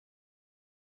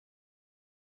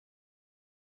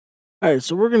All right,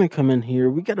 so we're gonna come in here.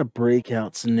 We got a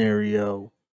breakout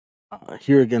scenario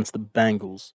here against the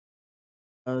Bengals.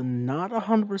 Not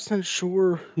 100%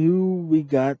 sure who we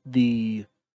got the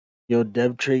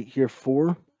dev trait here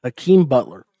for. Hakeem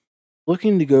Butler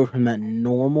looking to go from that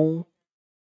normal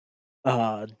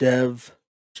dev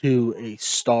to a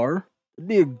star. It'd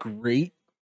be a great,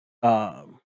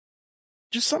 um,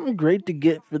 just something great to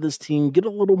get for this team. Get a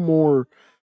little more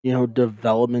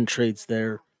development traits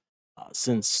there,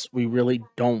 since we really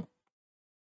don't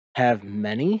have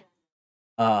many.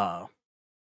 Uh,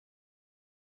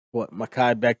 what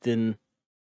Makai Becton,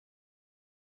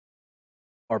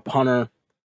 our punter,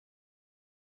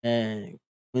 and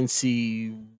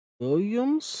Quincy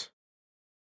Williams,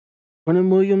 Quinton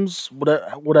Williams,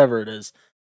 whatever it is.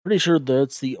 Pretty sure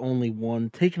that's the only one.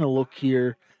 Taking a look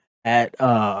here at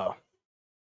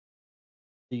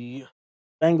the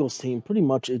Bengals team, pretty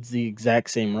much it's the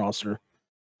exact same roster.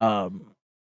 Um,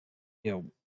 you know,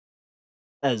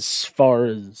 as far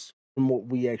as from what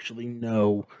we actually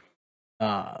know,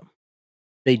 uh,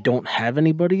 they don't have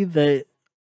anybody that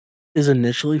is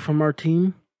initially from our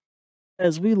team.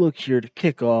 As we look here to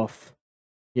kick off,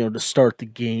 to start the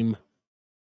game,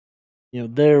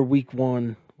 their week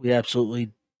one, we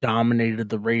absolutely dominated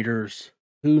the Raiders.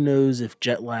 Who knows if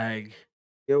jet lag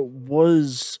it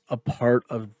was a part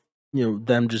of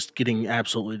them just getting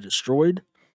absolutely destroyed.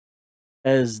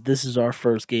 As this is our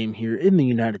first game here in the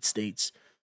United States,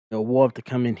 we'll have to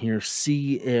come in here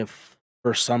see if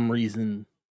for some reason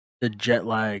the jet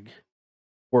lag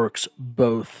works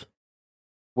both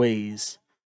ways.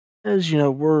 As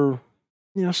we're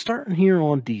starting here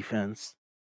on defense,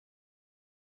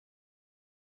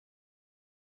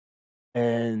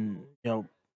 and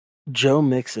Joe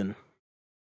Mixon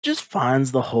just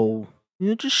finds the hole,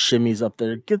 just shimmies up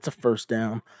there, gets a first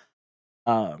down.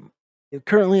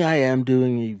 Currently, I am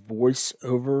doing a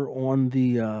voiceover on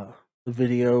the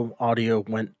video. Audio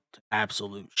went to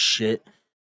absolute shit.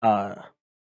 Uh,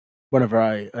 Whenever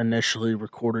I initially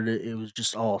recorded it, it was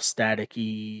just all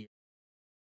staticky.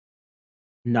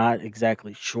 Not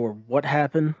exactly sure what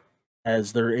happened,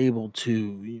 as they're able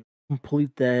to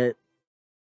complete that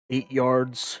 8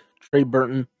 yards. Trey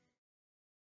Burton,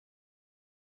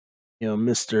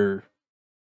 Mister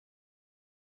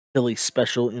Philly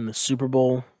special in the Super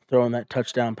Bowl, throwing that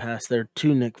touchdown pass there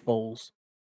to Nick Foles.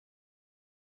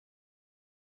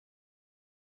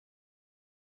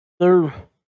 They're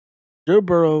Joe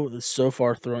Burrow is so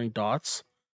far throwing dots,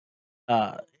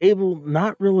 able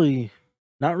not really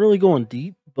going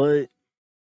deep, but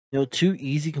 2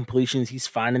 easy completions. He's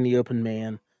finding the open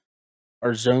man.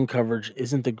 Our zone coverage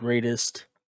isn't the greatest,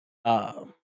 uh,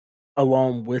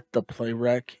 along with the play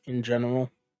rec in general.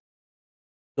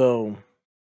 So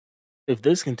if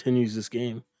this continues this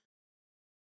game,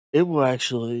 it will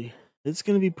actually it's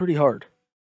going to be pretty hard.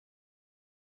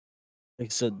 Like I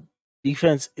said,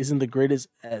 defense isn't the greatest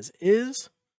as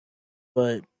is,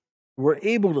 but we're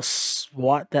able to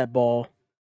swat that ball.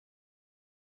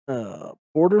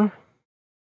 Porter,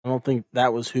 I don't think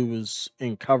that was who was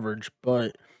in coverage,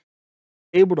 but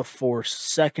able to force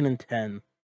 2nd and 10.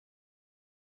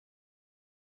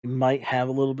 We might have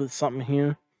a little bit of something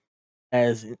here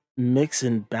as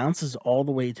Mixon bounces all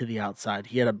the way to the outside.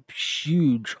 He had a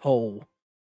huge hole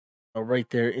right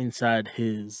there inside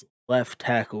his left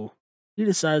tackle. He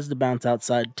decides to bounce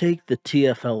outside, take the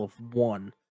TFL of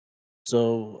 1.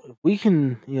 So if we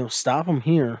can, stop him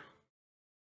here,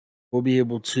 we'll be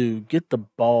able to get the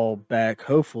ball back,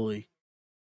 hopefully.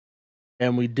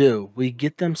 And we do. We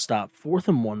get them stopped. 4th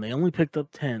and 1. They only picked up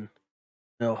 10.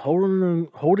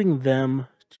 Holding them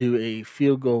to a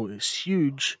field goal is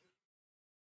huge,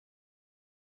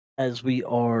 as we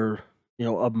are,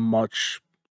 a much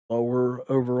lower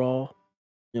overall.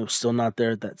 Still not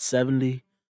there at that 70.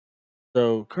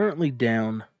 So currently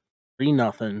down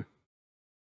 3-0,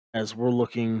 as we're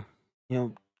looking,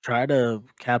 try to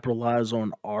capitalize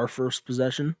on our first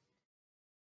possession.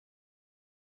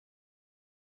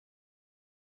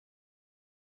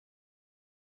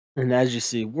 And as you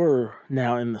see, we're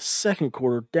now in the second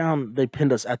quarter down. They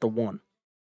pinned us at the 1.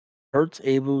 Hurts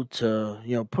able to,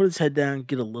 put his head down,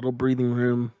 get a little breathing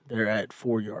room. They're at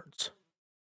 4 yards.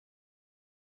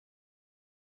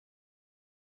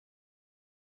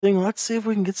 Let's see if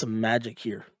we can get some magic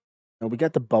here. We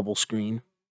got the bubble screen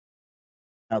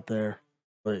out there,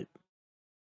 but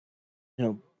you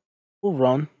know, we'll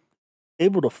run.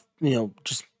 Able to,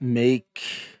 just make.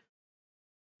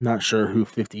 Not sure who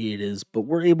 58 is, but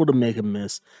we're able to make a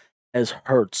miss as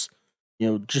Hurts.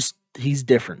 Just he's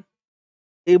different.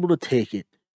 Able to take it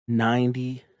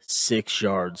 96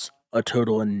 yards, a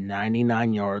total of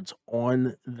 99 yards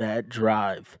on that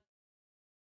drive.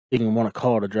 didn't want to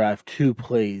call it a drive, 2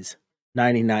 plays,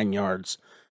 99 yards.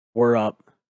 We're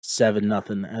up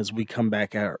 7-0 as we come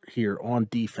back out here on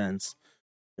defense.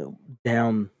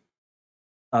 Down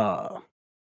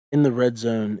in the red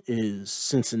zone is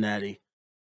Cincinnati.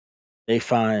 They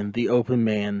find the open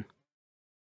man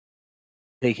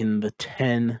taking the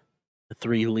 10-3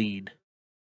 lead.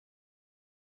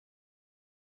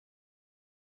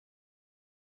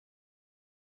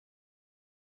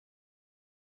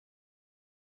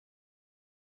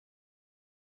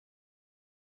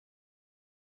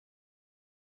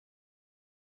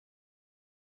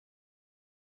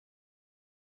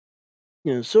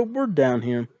 So we're down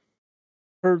here.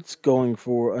 Hurts going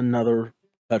for another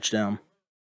touchdown.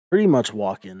 Pretty much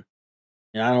walking.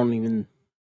 And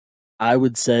I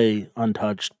would say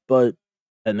untouched, but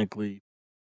technically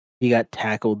he got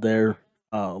tackled there,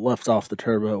 left off the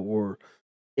turbo, or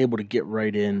able to get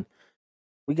right in.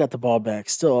 We got the ball back,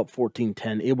 still up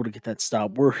 14-10, able to get that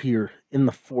stop. We're here in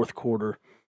the fourth quarter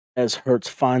as Hurts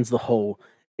finds the hole,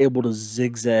 able to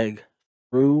zigzag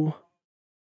through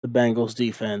the Bengals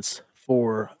defense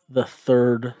for the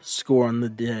third score on the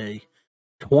day,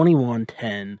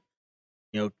 21-10.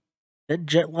 That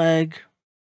jet lag,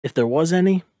 if there was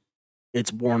any,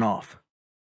 it's worn off.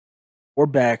 We're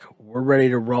back. We're ready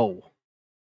to roll.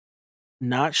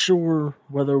 Not sure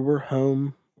whether we're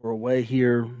home or away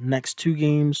here next 2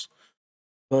 games,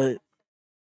 but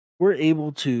we're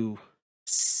able to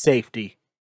safety.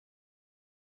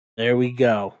 There we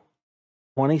go.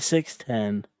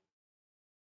 26-10.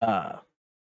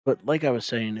 But like I was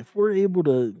saying, if we're able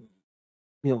to,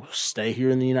 stay here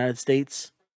in the United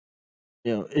States,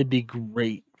 it'd be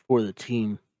great for the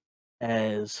team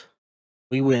as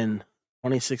we win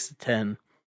 26-10.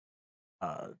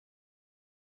 Uh,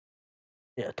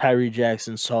 yeah, Tyree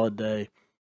Jackson, solid day.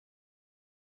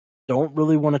 Don't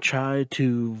really want to try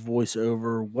to voice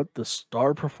over what the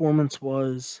star performance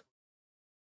was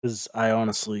because I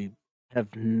honestly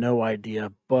have no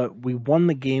idea. But we won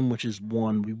the game, which is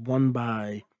one. We won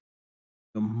by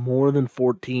more than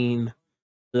 14.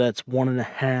 So that's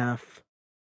 1.5.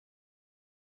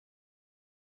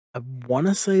 I want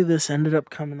to say this ended up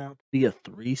coming out to be a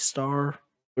 3-star,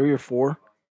 3 or 4,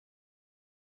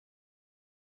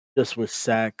 just with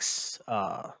sacks,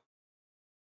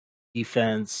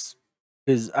 defense.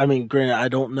 Because I mean, granted, I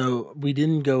don't know. We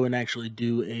didn't go and actually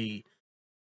do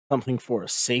something for a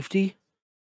safety.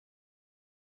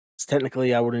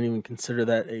 Technically, I wouldn't even consider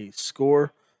that a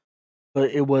score,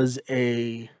 but it was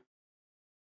I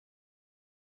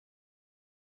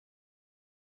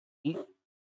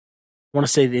want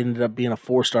to say it ended up being a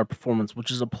 4-star performance,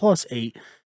 which is a +8.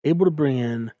 Able to bring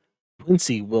in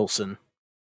Quincy Wilson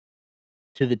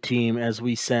to the team as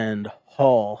we send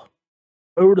Hall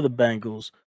over to the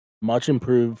Bengals. Much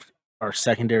improved. Our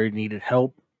secondary needed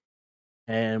help,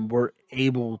 and we're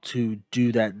able to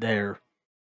do that there.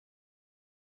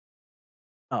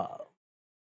 Uh,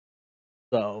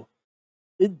 so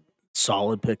it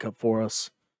solid pickup for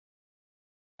us.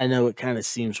 I know it kind of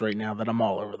seems right now that I'm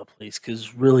all over the place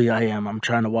because really I am. I'm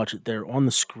trying to watch it there on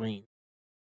the screen.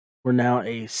 We're now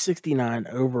a 69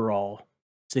 overall,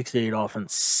 68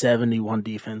 offense, 71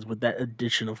 defense with that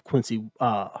addition of Quincy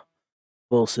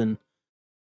Wilson.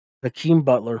 Hakeem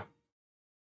Butler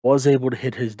was able to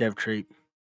hit his dev trait.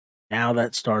 Now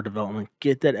that star development,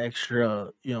 get that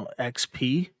extra,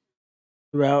 XP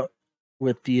throughout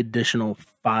with the additional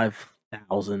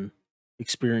 5,000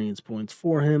 experience points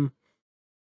for him.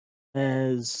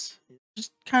 As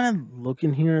just kind of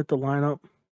looking here at the lineup.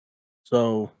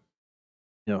 So,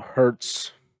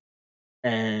 Hertz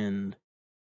and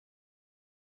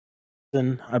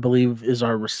then I believe is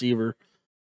our receiver.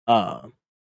 Uh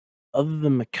Other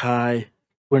than Mackay,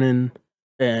 Quinnen,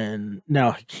 and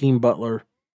now Hakeem Butler,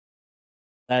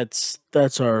 that's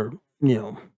our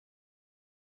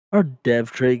our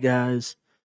dev trait guys.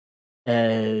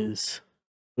 As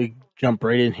we jump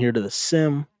right in here to the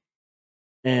sim,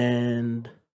 and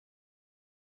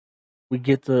we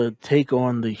get to take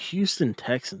on the Houston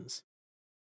Texans.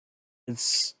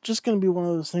 It's just going to be one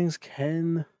of those things.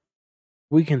 Can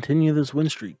we continue this win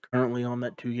streak? Currently on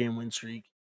that 2-game win streak.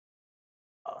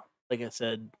 Like I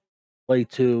said, play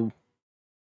 2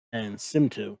 and sim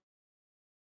 2.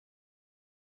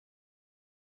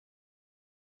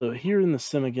 So here in the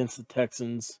sim against the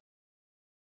Texans,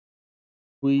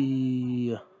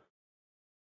 we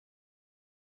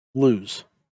lose.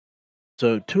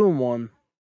 So 2-1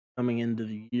 coming into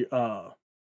the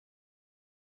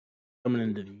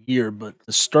year. But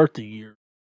to start the year,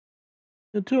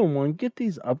 2-1. Get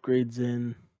these upgrades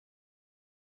in.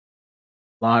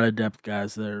 A lot of depth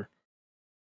guys there.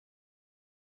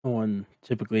 on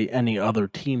typically any other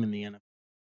team in the NFL.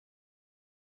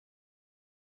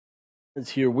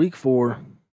 It's here week 4.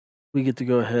 We get to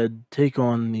go ahead, take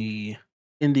on the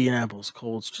Indianapolis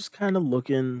Colts, just kind of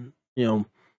looking,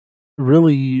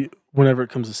 really whenever it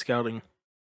comes to scouting,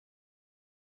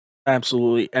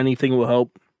 absolutely anything will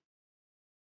help.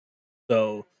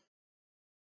 So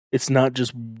it's not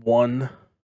just one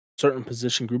certain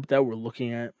position group that we're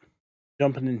looking at.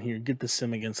 Jumping in here, get the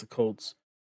sim against the Colts.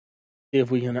 See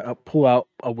if we can pull out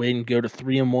a win, go to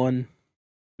 3-1.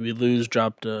 We lose,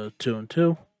 drop to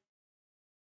 2-2,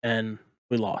 and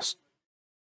we lost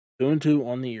 2-2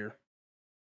 on the year.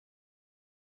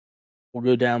 We'll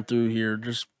go down through here.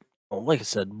 Just like I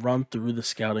said, run through the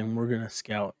scouting. We're gonna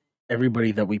scout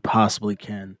everybody that we possibly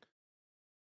can,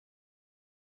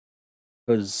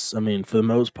 because I mean, for the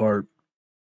most part,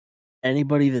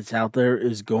 anybody that's out there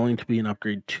is going to be an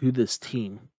upgrade to this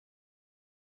team.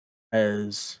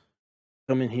 As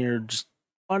come in here, just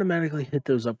automatically hit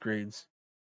those upgrades.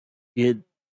 Get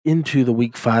into the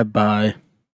week 5 bye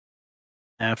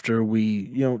after we,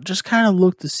 just kind of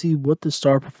look to see what the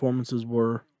star performances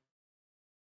were.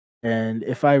 And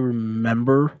if I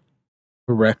remember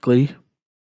correctly,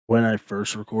 when I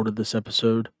first recorded this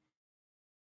episode,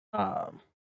 um,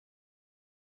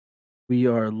 we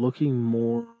are looking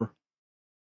more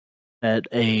at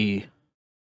it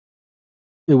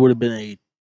would have been a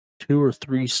 2 or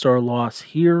 3 star loss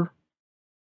here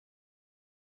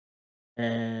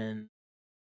and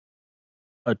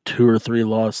a 2 or 3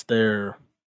 loss there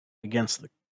against the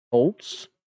Colts.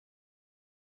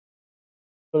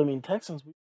 But I mean, Texans,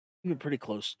 we were pretty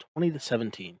close,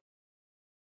 20-17.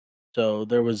 So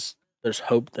there's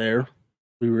hope there.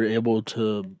 We were able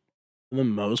to, for the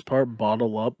most part,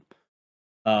 bottle up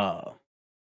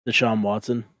Deshaun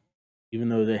Watson, even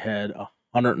though they had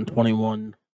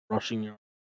 121 rushing yards,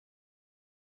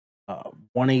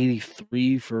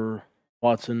 183 for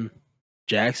Watson.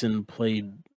 Jackson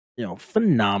played,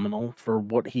 phenomenal for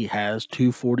what he has.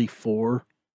 244,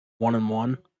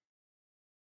 1-1.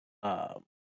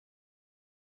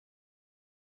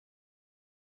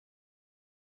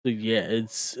 So yeah,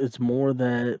 it's more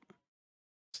that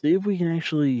see if we can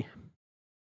actually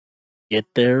get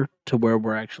there to where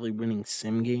we're actually winning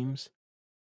sim games.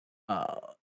 Uh,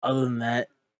 Other than that,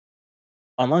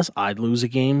 unless I lose a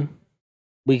game,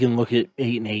 we can look at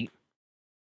 8-8.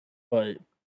 But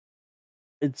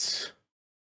it's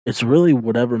really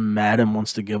whatever Madden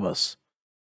wants to give us.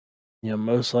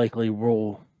 Most likely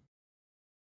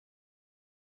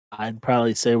I'd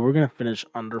probably say we're gonna finish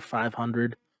under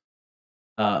 500.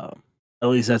 Uh, at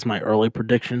least that's my early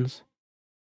predictions.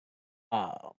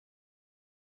 Uh,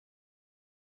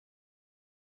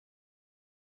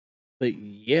 but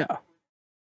yeah,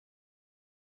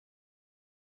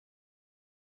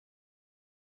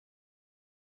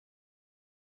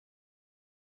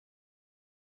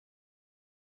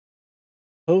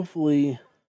 hopefully,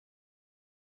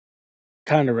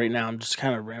 kind of right now, I'm just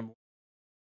kind of rambling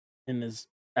in this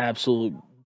absolute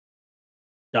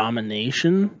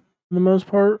domination for the most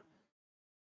part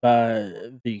by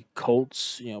the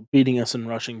Colts, beating us in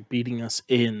rushing, beating us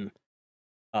in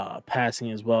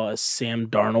passing as well, as Sam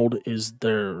Darnold is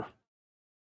their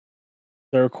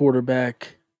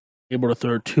quarterback, able to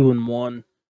throw 2-1.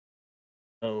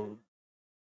 So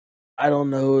I don't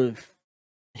know if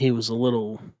he was a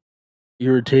little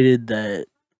irritated that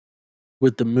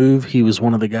with the move he was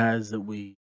one of the guys that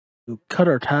we cut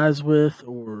our ties with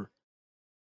or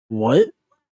what,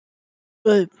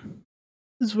 but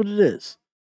this is what it is.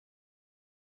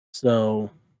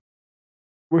 So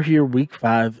we're here week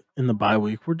 5 in the bye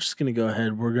week. We're just gonna go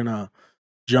ahead. We're gonna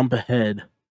jump ahead,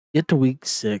 get to week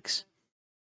 6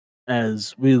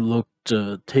 as we look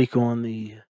to take on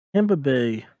the Tampa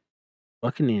Bay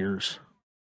Buccaneers.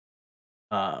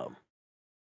 Um,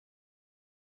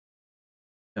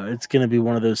 it's gonna be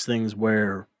one of those things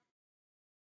where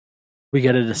we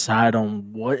got to decide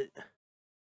on what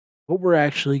we're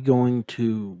actually going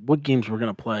to what games we're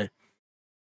gonna play,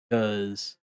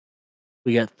 because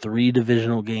we got 3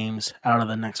 divisional games out of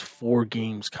the next 4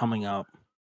 games coming up.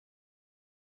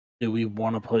 Do we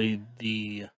want to play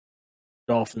the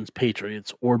Dolphins,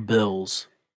 Patriots, or Bills?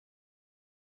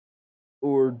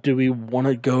 Or do we want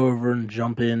to go over and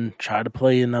jump in, try to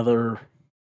play an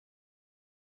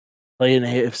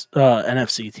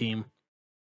NFC team,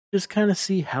 just kind of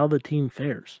see how the team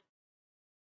fares?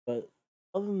 But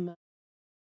other than that,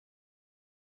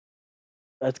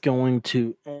 that's going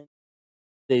to end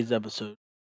today's episode.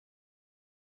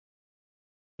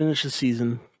 Finish the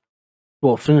season.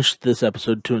 Well, finish this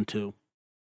episode 2-2.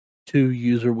 2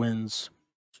 user wins,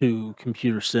 2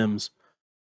 computer sims.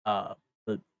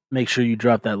 But make sure you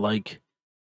drop that like,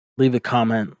 leave a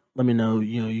comment. Let me know,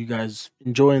 you guys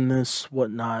enjoying this,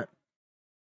 whatnot.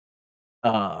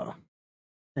 Uh,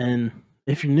 and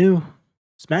if you're new,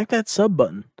 smack that sub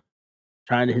button.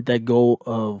 Trying to hit that goal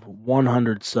of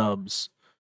 100 subs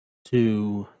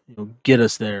to get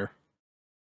us there.